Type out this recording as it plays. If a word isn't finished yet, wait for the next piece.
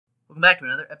Welcome back to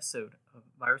another episode of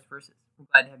Virus Versus. We're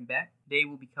glad to have you back. Today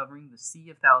we'll be covering the C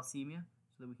of thalassemia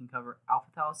so that we can cover alpha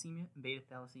thalassemia and beta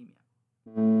thalassemia.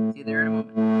 See you there in a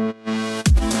moment.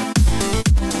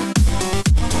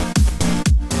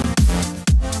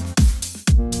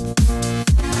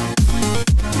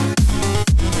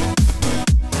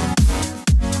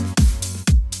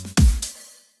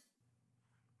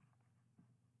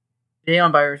 Today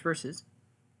on Virus Versus,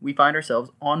 we find ourselves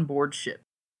on board ship.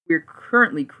 We are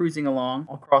currently cruising along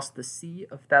across the Sea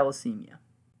of Thalassemia.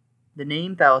 The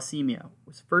name thalassemia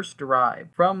was first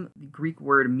derived from the Greek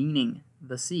word meaning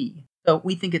the sea, so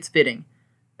we think it's fitting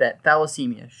that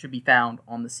thalassemia should be found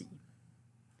on the sea.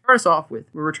 To start us off with,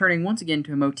 we're returning once again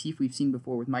to a motif we've seen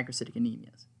before with microcytic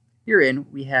anemias. Herein,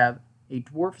 we have a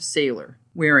dwarf sailor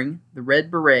wearing the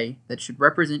red beret that should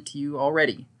represent to you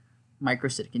already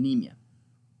microcytic anemia.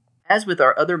 As with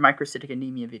our other microcytic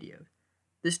anemia videos,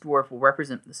 this dwarf will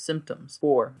represent the symptoms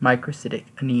for microcytic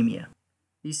anemia.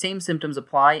 These same symptoms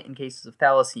apply in cases of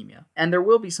thalassemia, and there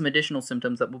will be some additional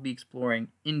symptoms that we'll be exploring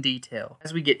in detail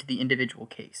as we get to the individual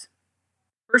case.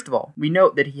 First of all, we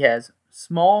note that he has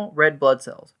small red blood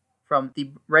cells from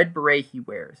the red beret he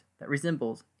wears that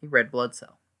resembles a red blood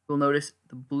cell. You'll notice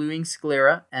the bluing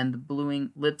sclera and the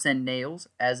bluing lips and nails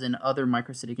as in other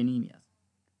microcytic anemias.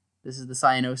 This is the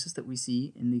cyanosis that we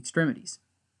see in the extremities.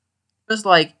 Just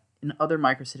like in other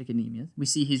microcytic anemias, we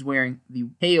see he's wearing the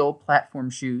pale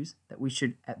platform shoes that we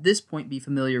should at this point be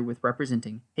familiar with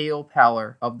representing pale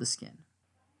pallor of the skin.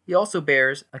 He also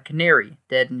bears a canary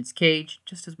dead in its cage,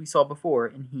 just as we saw before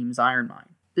in Heme's iron mine.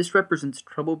 This represents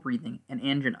trouble breathing and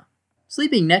angina.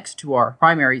 Sleeping next to our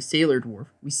primary sailor dwarf,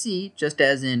 we see, just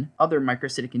as in other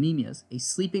microcytic anemias, a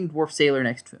sleeping dwarf sailor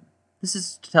next to him. This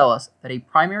is to tell us that a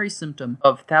primary symptom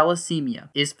of thalassemia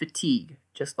is fatigue,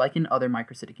 just like in other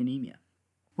microcytic anemia.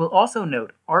 We'll also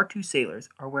note our two sailors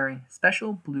are wearing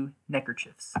special blue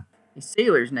neckerchiefs. A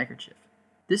sailor's neckerchief.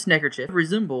 This neckerchief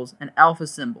resembles an alpha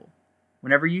symbol.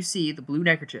 Whenever you see the blue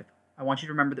neckerchief, I want you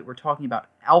to remember that we're talking about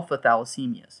alpha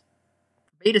thalassemias.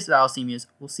 For beta thalassemias,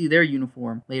 we'll see their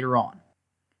uniform later on.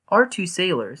 Our two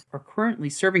sailors are currently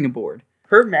serving aboard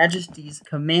Her Majesty's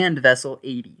Command Vessel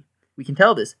 80. We can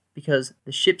tell this because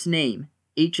the ship's name,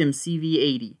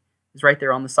 HMCV-80, is right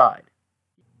there on the side.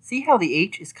 See how the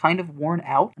H is kind of worn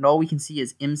out and all we can see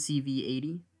is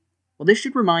MCV-80? Well, this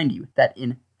should remind you that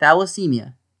in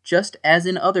thalassemia, just as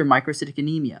in other microcytic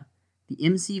anemia, the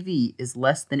MCV is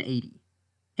less than 80.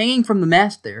 Hanging from the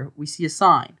mast there, we see a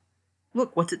sign.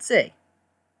 Look, what's it say?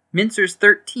 Mincers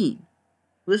 13.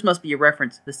 Well, this must be a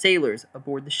reference to the sailors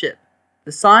aboard the ship.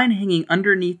 The sign hanging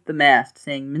underneath the mast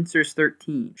saying Mincers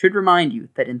 13 should remind you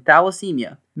that in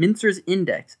thalassemia, Mincers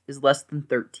index is less than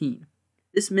 13.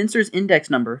 This Mincers index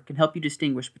number can help you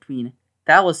distinguish between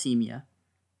thalassemia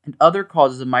and other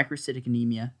causes of microcytic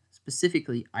anemia,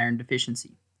 specifically iron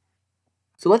deficiency.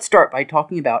 So let's start by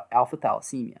talking about alpha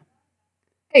thalassemia.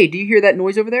 Hey, do you hear that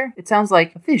noise over there? It sounds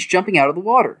like a fish jumping out of the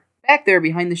water. Back there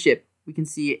behind the ship, we can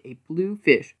see a blue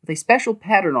fish with a special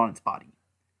pattern on its body.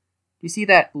 Do you see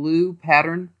that blue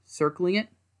pattern circling it?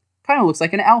 Kind of looks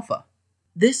like an alpha.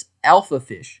 This alpha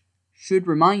fish should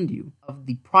remind you of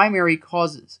the primary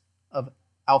causes of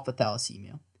alpha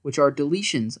thalassemia, which are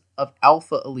deletions of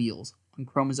alpha alleles on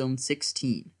chromosome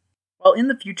 16. While in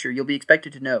the future you'll be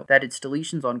expected to know that it's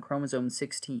deletions on chromosome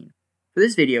 16, for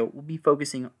this video we'll be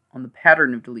focusing on the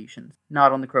pattern of deletions,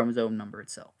 not on the chromosome number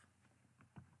itself.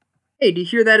 Hey, do you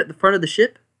hear that at the front of the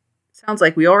ship? Sounds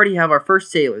like we already have our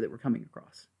first sailor that we're coming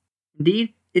across.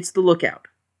 Indeed, it's the lookout.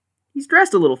 He's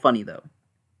dressed a little funny though,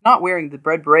 not wearing the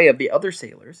red beret of the other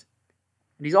sailors,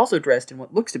 and he's also dressed in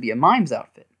what looks to be a mime's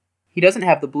outfit. He doesn't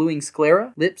have the bluing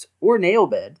sclera, lips, or nail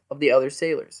bed of the other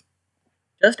sailors.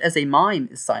 Just as a mime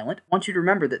is silent, I want you to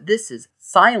remember that this is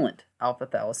silent alpha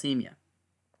thalassemia.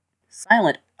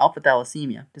 Silent alpha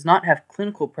thalassemia does not have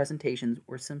clinical presentations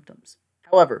or symptoms.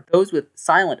 However, those with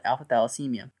silent alpha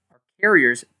thalassemia are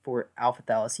carriers for alpha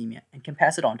thalassemia and can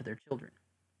pass it on to their children.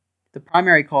 The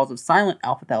primary cause of silent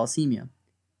alpha thalassemia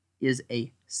is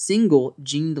a single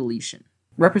gene deletion,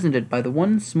 represented by the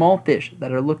one small fish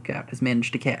that our lookout has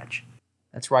managed to catch.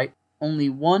 That's right, only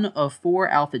one of 4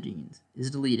 alpha genes is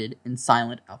deleted in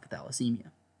silent alpha thalassemia.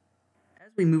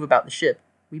 As we move about the ship,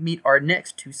 we meet our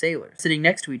next two sailors, sitting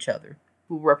next to each other,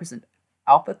 who will represent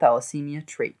alpha thalassemia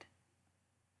trait.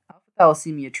 Alpha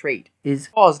thalassemia trait is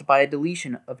caused by a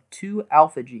deletion of 2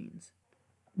 alpha genes.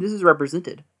 This is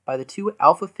represented by the 2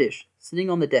 alpha fish sitting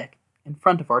on the deck in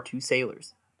front of our 2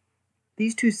 sailors.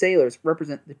 These 2 sailors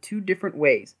represent the 2 different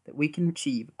ways that we can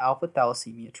achieve alpha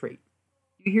thalassemia trait.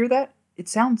 Do you hear that? It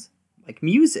sounds like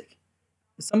music.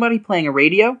 Is somebody playing a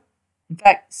radio? In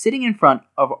fact, sitting in front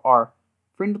of our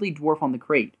friendly dwarf on the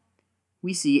crate,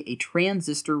 we see a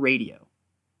transistor radio.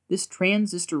 This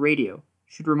transistor radio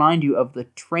should remind you of the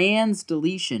trans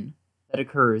deletion that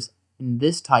occurs in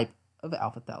this type of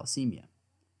alpha thalassemia.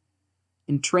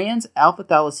 In trans alpha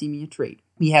thalassemia trait,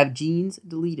 we have genes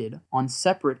deleted on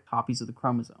separate copies of the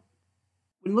chromosome.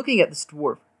 When looking at this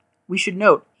dwarf, we should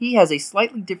note he has a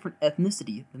slightly different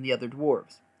ethnicity than the other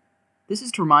dwarves. This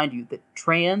is to remind you that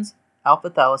trans alpha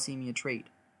thalassemia trait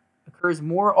occurs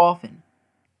more often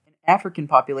in African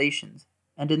populations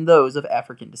and in those of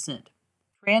African descent.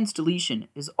 Trans deletion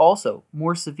is also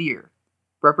more severe,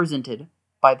 represented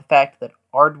by the fact that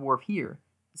our dwarf here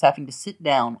is having to sit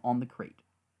down on the crate.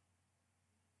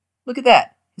 Look at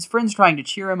that! His friend's trying to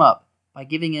cheer him up by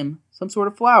giving him some sort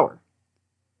of flower.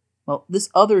 Well, this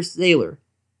other sailor,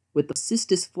 with the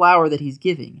cistus flower that he's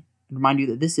giving, and remind you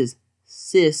that this is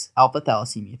cis alpha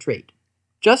thalassemia trait.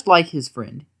 Just like his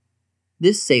friend,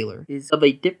 this sailor is of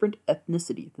a different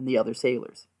ethnicity than the other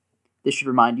sailors. This should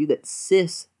remind you that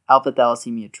cis alpha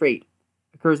thalassemia trait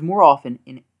occurs more often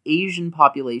in Asian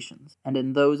populations and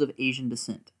in those of Asian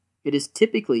descent. It is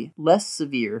typically less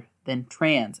severe than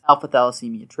trans alpha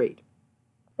thalassemia trait.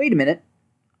 Wait a minute,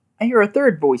 I hear a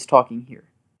third voice talking here.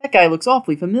 That guy looks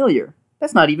awfully familiar.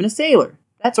 That's not even a sailor.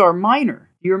 That's our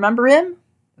miner. Do you remember him?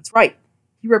 That's right.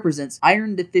 He represents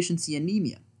iron deficiency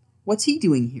anemia. What's he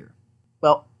doing here?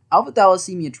 Well, alpha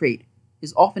thalassemia trait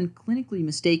is often clinically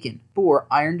mistaken for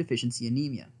iron deficiency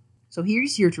anemia. So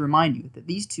he's here to remind you that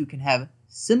these two can have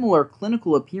similar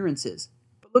clinical appearances.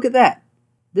 But look at that.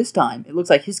 This time, it looks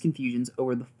like his confusion's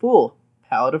over the full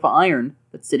pallet of iron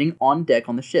that's sitting on deck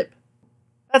on the ship.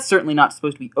 That's certainly not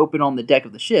supposed to be open on the deck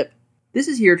of the ship. This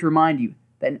is here to remind you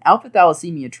that in alpha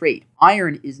thalassemia trait,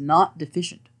 iron is not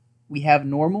deficient. We have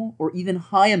normal or even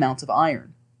high amounts of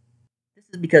iron. This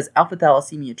is because alpha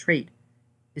thalassemia trait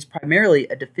is primarily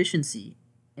a deficiency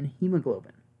in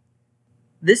hemoglobin.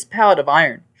 This pallet of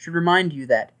iron should remind you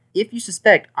that if you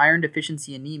suspect iron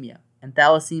deficiency anemia and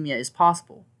thalassemia is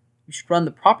possible, you should run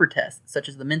the proper tests such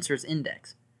as the Menser's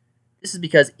index. This is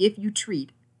because if you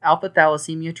treat alpha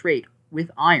thalassemia trait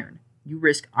with iron, you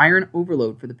risk iron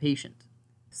overload for the patient.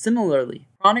 Similarly,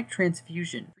 chronic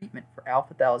transfusion treatment for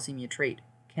alpha thalassemia trait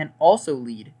can also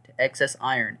lead to excess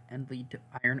iron and lead to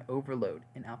iron overload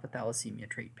in alpha thalassemia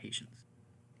trait patients.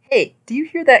 Hey, do you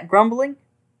hear that grumbling?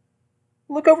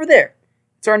 Look over there.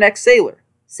 It's our next sailor.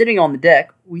 Sitting on the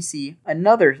deck, we see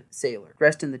another sailor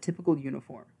dressed in the typical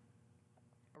uniform.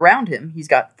 Around him, he's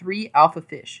got 3 alpha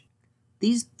fish.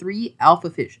 These 3 alpha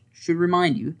fish should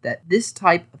remind you that this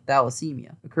type of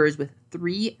thalassemia occurs with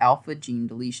 3 alpha gene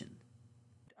deletions.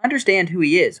 To understand who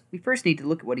he is, we first need to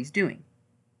look at what he's doing.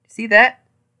 See that?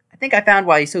 I think I found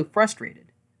why he's so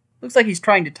frustrated. Looks like he's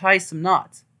trying to tie some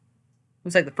knots.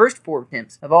 Looks like the first 4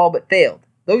 attempts have all but failed.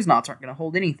 Those knots aren't going to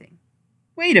hold anything.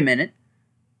 Wait a minute.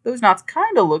 Those knots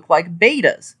kind of look like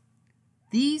betas.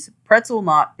 These pretzel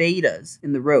knot betas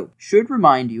in the rope should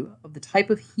remind you of the type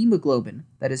of hemoglobin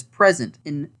that is present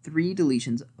in 3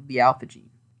 deletions of the alpha gene.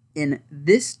 In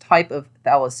this type of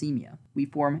thalassemia, we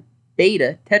form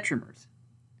beta tetramers.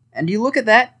 And you look at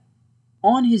that,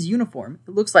 on his uniform,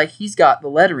 it looks like he's got the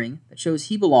lettering that shows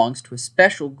he belongs to a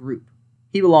special group.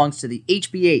 He belongs to the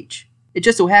HBH. It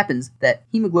just so happens that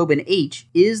hemoglobin H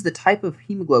is the type of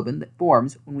hemoglobin that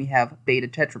forms when we have beta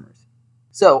tetramers.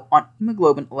 So, on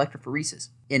hemoglobin electrophoresis,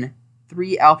 in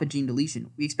 3 alpha gene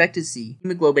deletion, we expect to see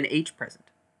hemoglobin H present.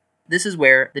 This is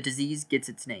where the disease gets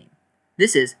its name.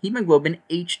 This is hemoglobin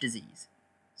H disease.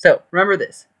 So, remember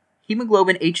this.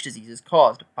 Hemoglobin H disease is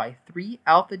caused by 3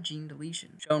 alpha gene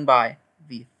deletion, shown by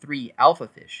the 3 alpha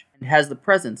fish, and has the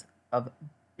presence of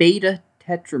beta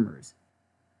tetramers.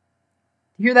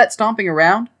 Do you hear that stomping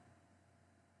around?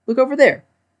 Look over there.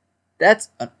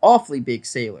 That's an awfully big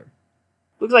sailor.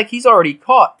 Looks like he's already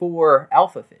caught 4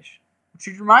 alpha fish, which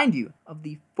should remind you of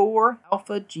the 4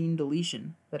 alpha gene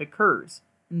deletion that occurs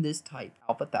in this type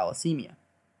alpha thalassemia.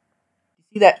 You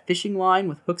see that fishing line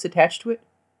with hooks attached to it?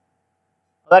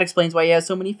 Well, that explains why he has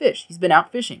so many fish. He's been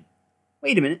out fishing.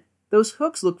 Wait a minute, those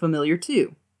hooks look familiar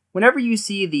too. Whenever you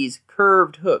see these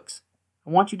curved hooks, I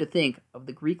want you to think of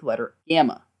the Greek letter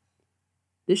gamma.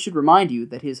 This should remind you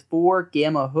that his 4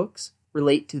 gamma hooks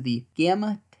relate to the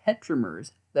gamma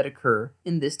tetramers that occur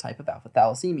in this type of alpha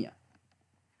thalassemia.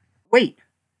 Wait,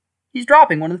 he's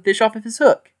dropping one of the fish off of his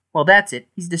hook. Well, that's it.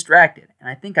 He's distracted, and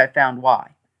I think I found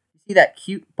why. You see that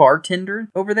cute bartender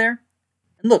over there?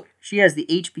 And look, she has the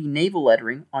HB naval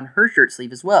lettering on her shirt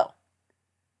sleeve as well.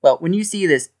 Well, when you see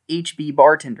this HB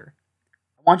bartender,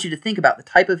 I want you to think about the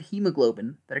type of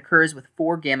hemoglobin that occurs with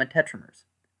 4 gamma tetramers.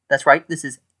 That's right, this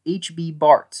is HB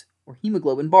Barts, or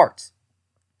hemoglobin Barts.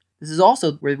 This is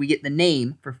also where we get the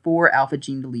name for 4-alpha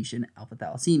gene deletion alpha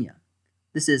thalassemia.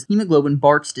 This is hemoglobin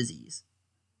Barts disease.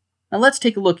 Now let's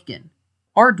take a look again.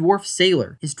 Our dwarf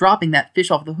sailor is dropping that fish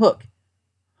off the hook.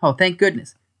 Oh, thank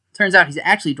goodness. Turns out he's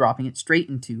actually dropping it straight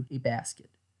into a basket.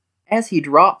 As he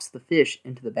drops the fish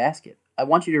into the basket, I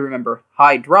want you to remember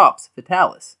hydrops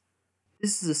fatalis.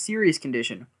 This is a serious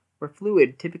condition where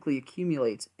fluid typically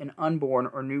accumulates in unborn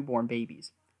or newborn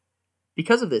babies.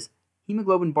 Because of this,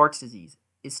 hemoglobin Barts disease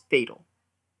is fatal.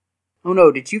 Oh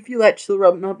no, did you feel that chill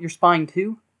rubbing up your spine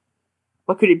too?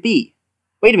 What could it be?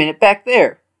 Wait a minute, back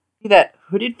there! See that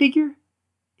hooded figure?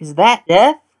 Is that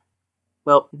death?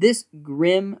 Well, this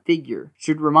grim figure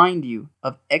should remind you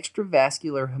of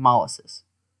extravascular hemolysis.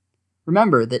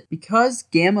 Remember that because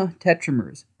gamma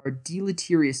tetramers are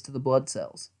deleterious to the blood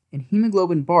cells, in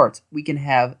hemoglobin Barts we can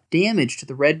have damage to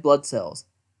the red blood cells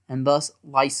and thus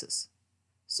lysis.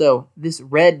 So this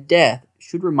red death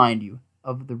should remind you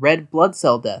of the red blood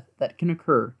cell death that can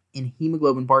occur in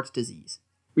hemoglobin Barts disease,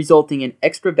 resulting in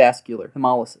extravascular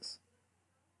hemolysis.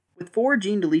 With 4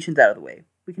 gene deletions out of the way,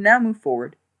 we can now move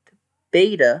forward to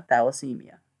beta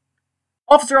thalassemia.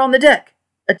 Officer on the deck!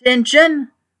 Attention!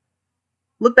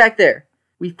 Look back there.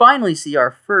 We finally see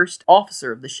our first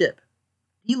officer of the ship.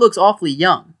 He looks awfully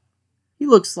young. He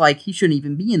looks like he shouldn't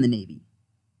even be in the Navy.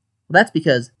 Well, that's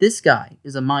because this guy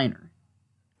is a minor.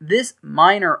 This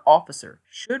minor officer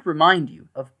should remind you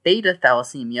of beta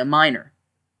thalassemia minor.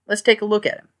 Let's take a look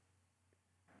at him.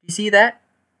 You see that?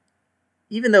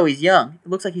 Even though he's young, it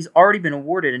looks like he's already been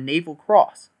awarded a Naval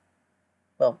Cross.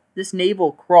 Well, this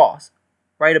Naval Cross,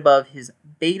 right above his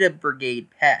Beta Brigade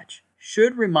patch,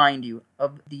 should remind you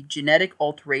of the genetic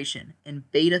alteration in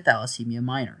beta thalassemia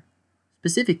minor.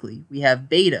 Specifically, we have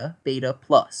beta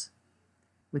plus.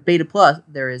 With beta plus,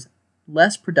 there is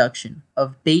less production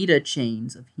of beta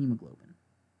chains of hemoglobin.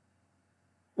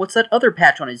 What's that other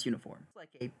patch on his uniform? It's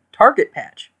like a target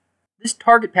patch. This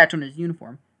target patch on his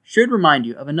uniform should remind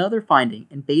you of another finding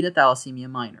in beta thalassemia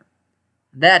minor.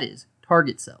 That is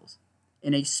target cells.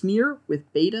 In a smear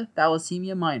with beta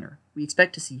thalassemia minor, we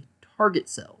expect to see target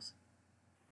cells.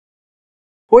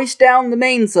 Hoist down the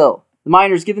mainsail. The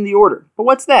miner's given the order. But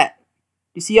what's that?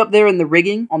 Do you see up there in the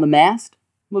rigging on the mast?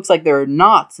 Looks like there are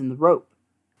knots in the rope.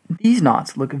 These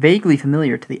knots look vaguely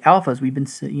familiar to the alphas we've been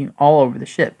seeing all over the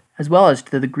ship, as well as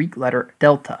to the Greek letter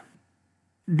delta.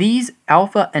 These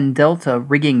alpha and delta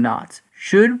rigging knots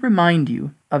should remind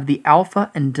you of the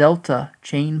alpha and delta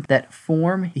chain that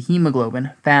form the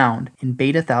hemoglobin found in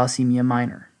beta thalassemia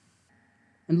minor.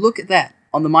 And look at that,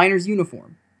 on the miner's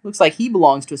uniform. Looks like he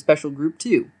belongs to a special group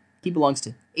too. He belongs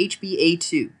to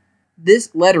HbA2.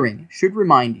 This lettering should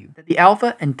remind you that the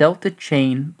alpha and delta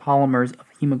chain polymers of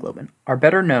hemoglobin are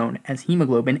better known as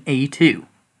hemoglobin A2.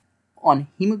 On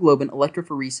hemoglobin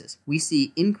electrophoresis, we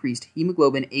see increased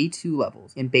hemoglobin A2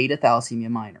 levels in beta thalassemia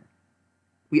minor.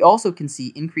 We also can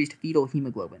see increased fetal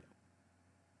hemoglobin.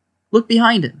 Look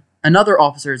behind him. Another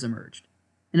officer has emerged,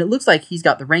 and it looks like he's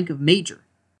got the rank of major.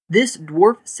 This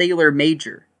dwarf sailor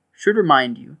major should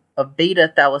remind you of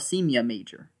beta thalassemia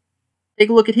major.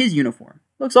 Take a look at his uniform.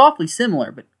 Looks awfully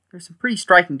similar, but there's some pretty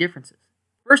striking differences.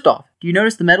 First off, do you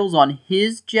notice the medals on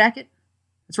his jacket?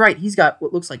 That's right, he's got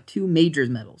what looks like 2 majors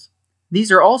medals.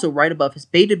 These are also right above his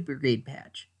Beta Brigade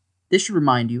patch. This should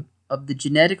remind you of the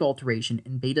genetic alteration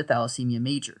in beta thalassemia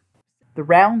major. The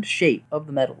round shape of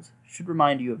the medals should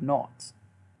remind you of knots,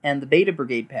 and the Beta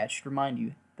Brigade patch should remind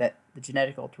you that the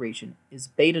genetic alteration is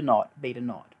beta naught, beta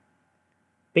naught.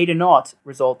 Beta naughts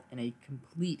result in a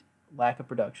complete lack of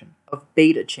production of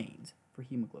beta chains for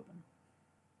hemoglobin.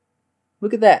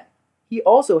 Look at that. He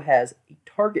also has a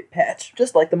target patch,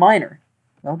 just like the minor.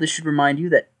 Well, this should remind you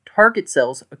that target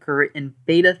cells occur in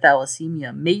beta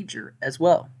thalassemia major as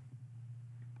well.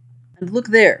 And look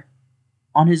there,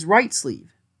 on his right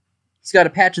sleeve. He's got a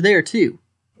patch there too.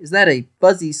 Is that a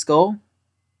fuzzy skull?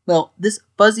 Well, this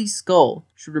fuzzy skull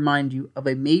should remind you of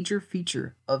a major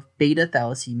feature of beta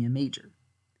thalassemia major.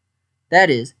 That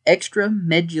is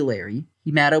extramedullary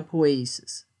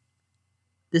hematopoiesis.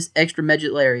 This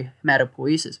extramedullary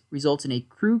hematopoiesis results in a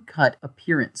crew-cut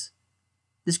appearance.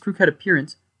 This crew-cut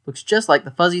appearance looks just like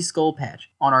the fuzzy skull patch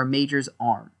on our major's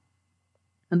arm.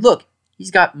 And look,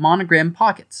 he's got monogram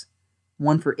pockets,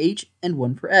 one for H and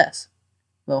one for S.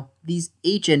 Well, these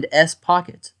H and S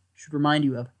pockets should remind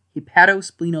you of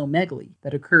hepatosplenomegaly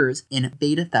that occurs in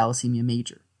beta thalassemia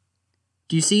major.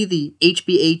 Do you see the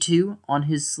HbA2 on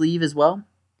his sleeve as well?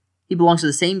 He belongs to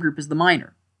the same group as the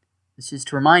minor. This is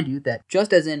to remind you that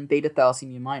just as in beta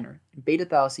thalassemia minor, in beta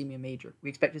thalassemia major, we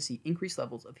expect to see increased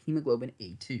levels of hemoglobin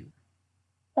A2.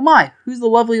 Oh my, who's the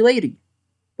lovely lady?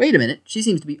 Wait a minute, she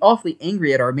seems to be awfully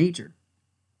angry at our major.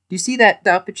 Do you see that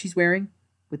outfit she's wearing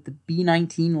with the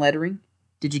B19 lettering?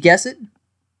 Did you guess it?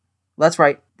 Well, that's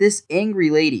right. This angry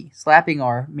lady slapping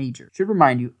our major should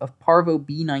remind you of parvo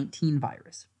B19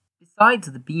 virus.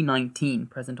 Besides the B19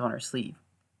 present on her sleeve,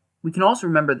 we can also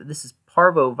remember that this is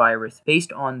parvovirus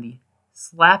based on the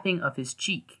slapping of his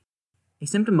cheek. A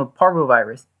symptom of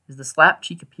parvovirus is the slap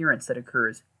cheek appearance that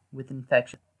occurs with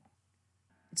infection.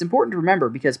 It's important to remember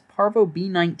because parvo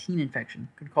B19 infection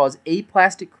could cause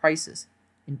aplastic crisis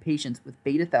in patients with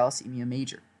beta thalassemia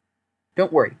major.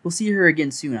 Don't worry, we'll see her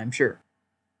again soon, I'm sure.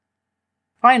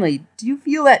 Finally, do you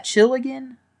feel that chill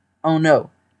again? Oh no,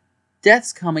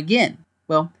 death's come again.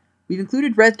 Well, we've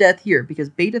included red death here because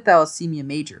beta thalassemia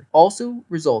major also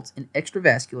results in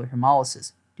extravascular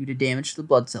hemolysis due to damage to the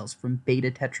blood cells from beta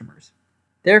tetramers.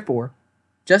 Therefore,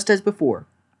 just as before,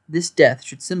 this death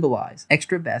should symbolize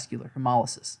extravascular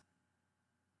hemolysis.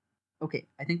 Okay,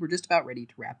 I think we're just about ready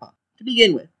to wrap up. To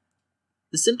begin with,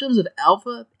 the symptoms of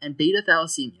alpha and beta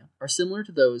thalassemia are similar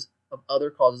to those of other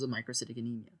causes of microcytic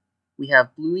anemia. We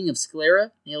have bluing of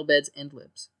sclera, nail beds, and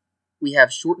lips. We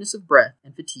have shortness of breath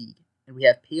and fatigue, and we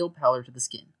have pale pallor to the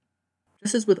skin.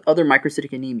 Just as with other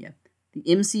microcytic anemia, the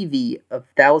MCV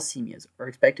of thalassemias are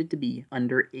expected to be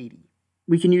under 80.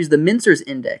 We can use the Mincer's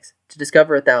index to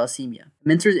discover a thalassemia. The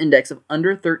Mincer's index of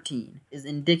under 13 is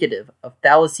indicative of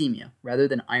thalassemia rather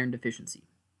than iron deficiency.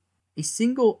 A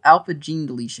single alpha gene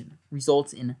deletion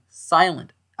results in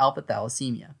silent alpha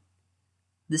thalassemia.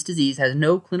 This disease has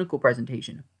no clinical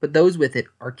presentation, but those with it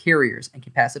are carriers and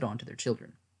can pass it on to their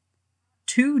children.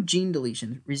 2 gene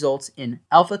deletions results in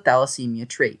alpha thalassemia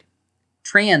trait.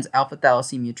 Trans alpha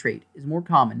thalassemia trait is more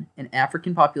common in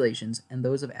African populations and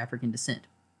those of African descent.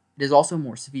 It is also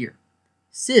more severe.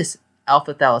 Cis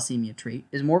alpha thalassemia trait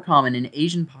is more common in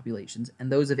Asian populations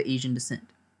and those of Asian descent.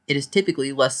 It is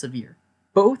typically less severe.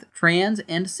 Both trans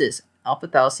and cis alpha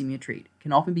thalassemia trait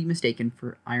can often be mistaken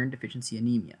for iron deficiency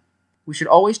anemia. We should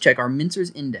always check our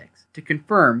Mincer's index to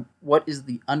confirm what is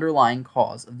the underlying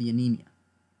cause of the anemia.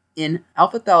 In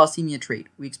alpha thalassemia trait,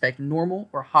 we expect normal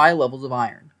or high levels of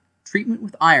iron. Treatment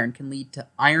with iron can lead to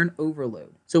iron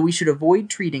overload, so we should avoid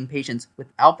treating patients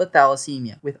with alpha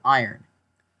thalassemia with iron.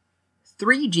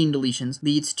 3 gene deletions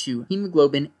leads to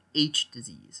hemoglobin H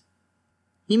disease.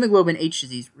 Hemoglobin H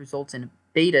disease results in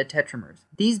beta tetramers.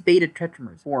 These beta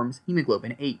tetramers forms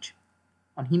hemoglobin H.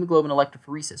 On hemoglobin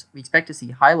electrophoresis, we expect to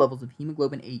see high levels of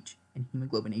hemoglobin H and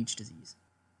hemoglobin H disease.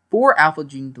 4 alpha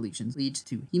gene deletions leads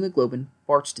to hemoglobin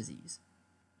Barts disease.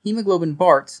 Hemoglobin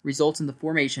Barts results in the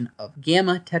formation of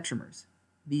gamma tetramers.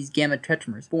 These gamma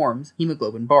tetramers forms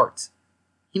hemoglobin Barts.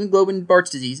 Hemoglobin Barts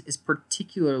disease is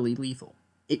particularly lethal.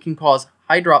 It can cause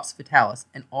hydrops fetalis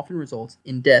and often results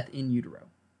in death in utero.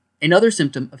 Another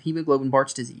symptom of hemoglobin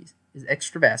Barts disease is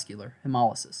extravascular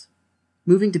hemolysis.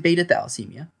 Moving to beta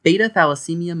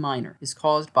thalassemia minor is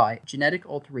caused by genetic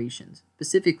alterations,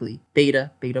 specifically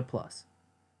beta plus.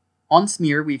 On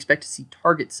smear, we expect to see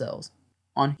target cells.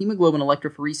 On hemoglobin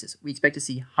electrophoresis, we expect to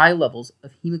see high levels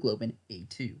of hemoglobin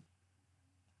A2.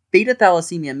 Beta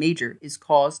thalassemia major is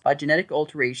caused by genetic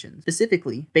alterations,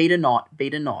 specifically beta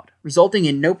naught, resulting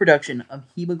in no production of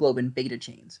hemoglobin beta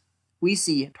chains. We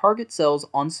see target cells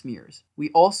on smears.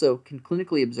 We also can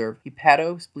clinically observe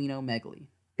hepatosplenomegaly.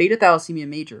 Beta thalassemia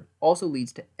major also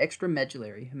leads to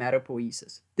extramedullary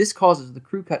hematopoiesis. This causes the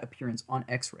crew cut appearance on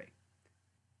X-ray.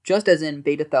 Just as in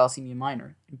beta thalassemia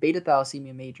minor, in beta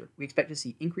thalassemia major, we expect to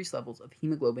see increased levels of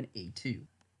hemoglobin A2.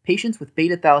 Patients with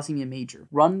beta thalassemia major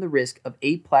run the risk of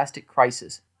aplastic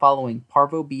crisis following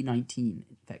parvo B19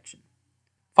 infection.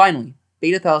 Finally,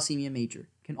 beta thalassemia major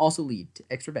can also lead to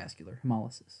extravascular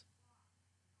hemolysis.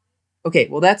 Okay,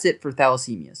 well that's it for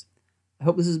thalassemias. I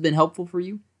hope this has been helpful for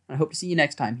you, and I hope to see you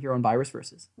next time here on Virus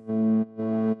Versus.